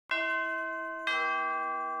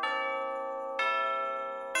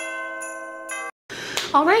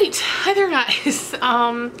All right, hi there guys.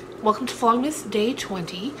 Welcome to Vlogmas day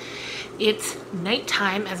 20. It's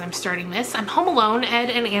nighttime as I'm starting this. I'm home alone. Ed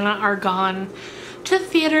and Anna are gone to the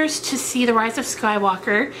theaters to see The Rise of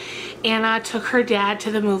Skywalker. Anna took her dad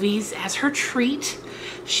to the movies as her treat.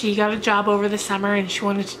 She got a job over the summer and she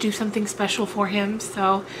wanted to do something special for him,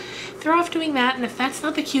 so they're off doing that. And if that's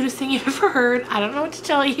not the cutest thing you've ever heard, I don't know what to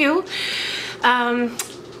tell you.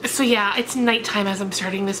 So yeah, it's nighttime as I'm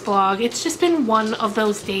starting this vlog. It's just been one of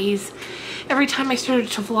those days. Every time I started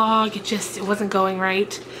to vlog, it wasn't going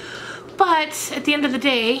right. But at the end of the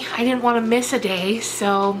day, I didn't want to miss a day,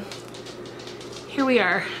 so here we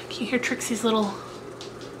are. Can you hear Trixie's little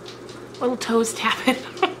toes tapping?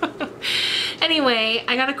 Anyway,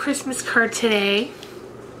 I got a Christmas card today.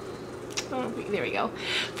 Oh, there we go.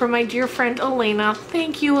 From my dear friend Elena.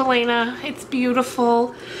 Thank you, Elena. It's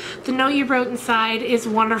beautiful. The note you wrote inside is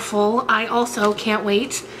wonderful. I also can't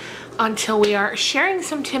wait until we are sharing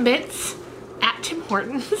some Timbits at Tim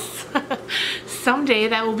Hortons. Someday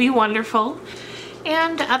that will be wonderful.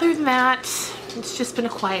 And other than that, it's just been a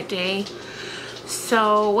quiet day.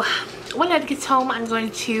 So when Ed gets home, I'm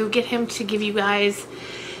going to get him to give you guys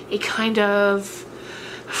a kind of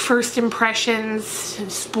first impressions,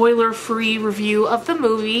 spoiler-free review of the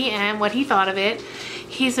movie and what he thought of it.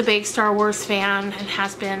 He's a big Star Wars fan and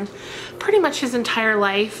has been pretty much his entire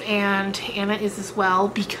life, and Anna is as well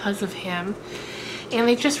because of him. And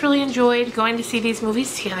they've just really enjoyed going to see these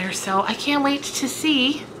movies together, so I can't wait to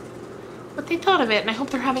see what they thought of it, and I hope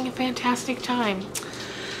they're having a fantastic time.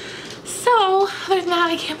 So, other than that,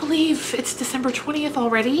 I can't believe it's December 20th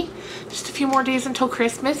already. Just a few more days until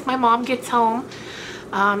Christmas. My mom gets home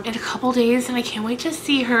in a couple days, and I can't wait to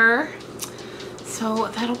see her. So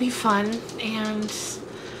that'll be fun. And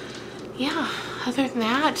yeah, other than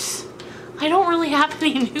that, I don't really have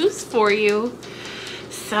any news for you.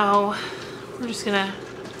 So we're just gonna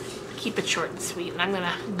keep it short and sweet, and I'm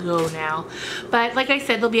gonna go now. But like I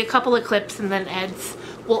said, there'll be a couple of clips, and then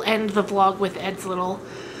we'll end the vlog with Ed's little,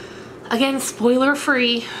 again,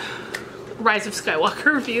 spoiler-free Rise of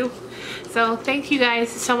Skywalker review. So thank you guys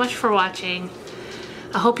so much for watching.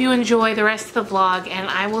 I hope you enjoy the rest of the vlog, and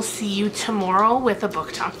I will see you tomorrow with a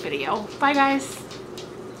book talk video. Bye guys.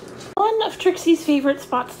 One of Trixie's favorite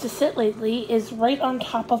spots to sit lately is right on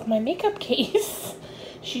top of my makeup case.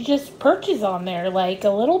 She just perches on there like a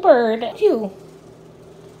little bird. You're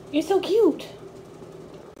so cute.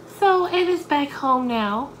 So Ed is back home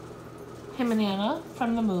now, him and Anna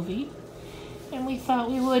from the movie, and we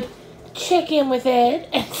thought we would check in with Ed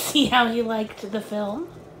and see how he liked the film.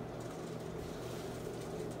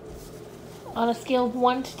 On a scale of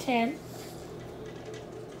 1 to 10.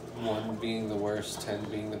 1 being the worst, 10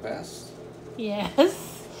 being the best?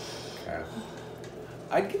 Yes. Okay.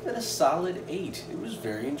 I'd give it a solid 8. It was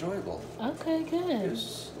very enjoyable. Okay, good. It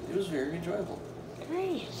was very enjoyable.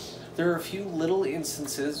 Great. There are a few little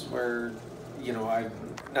instances where, you know,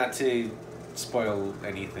 not to spoil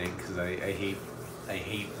anything, because I hate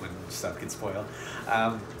when stuff gets spoiled.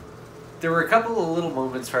 There were a couple of little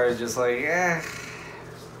moments where I was just like,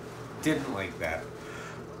 didn't like that.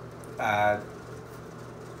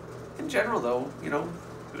 In general, though, you know,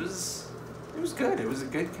 it was good. It was a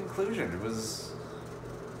good conclusion. It was.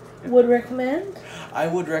 Would recommend? I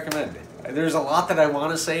would recommend it. There's a lot that I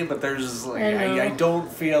want to say, but there's like I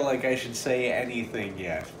don't feel like I should say anything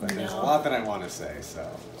yet. But there's a lot that I want to say, so.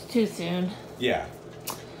 It's too soon. Yeah.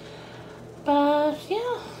 But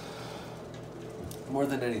yeah. More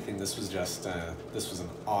than anything, this was just this was an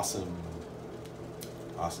awesome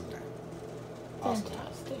day. Awesome.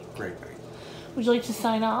 Fantastic. Great night. Would you like to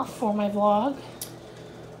sign off for my vlog?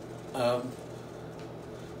 Hi,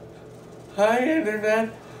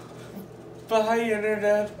 Internet. Bye,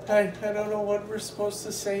 Internet. I don't know what we're supposed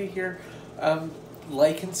to say here.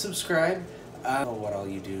 Like and subscribe. I don't know what all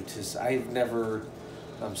you do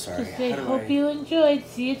I'm sorry. Just say, hope you enjoyed.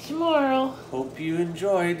 See you tomorrow. Hope you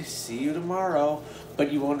enjoyed. See you tomorrow.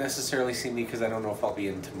 But you won't necessarily see me because I don't know if I'll be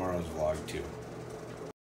in tomorrow's vlog, too.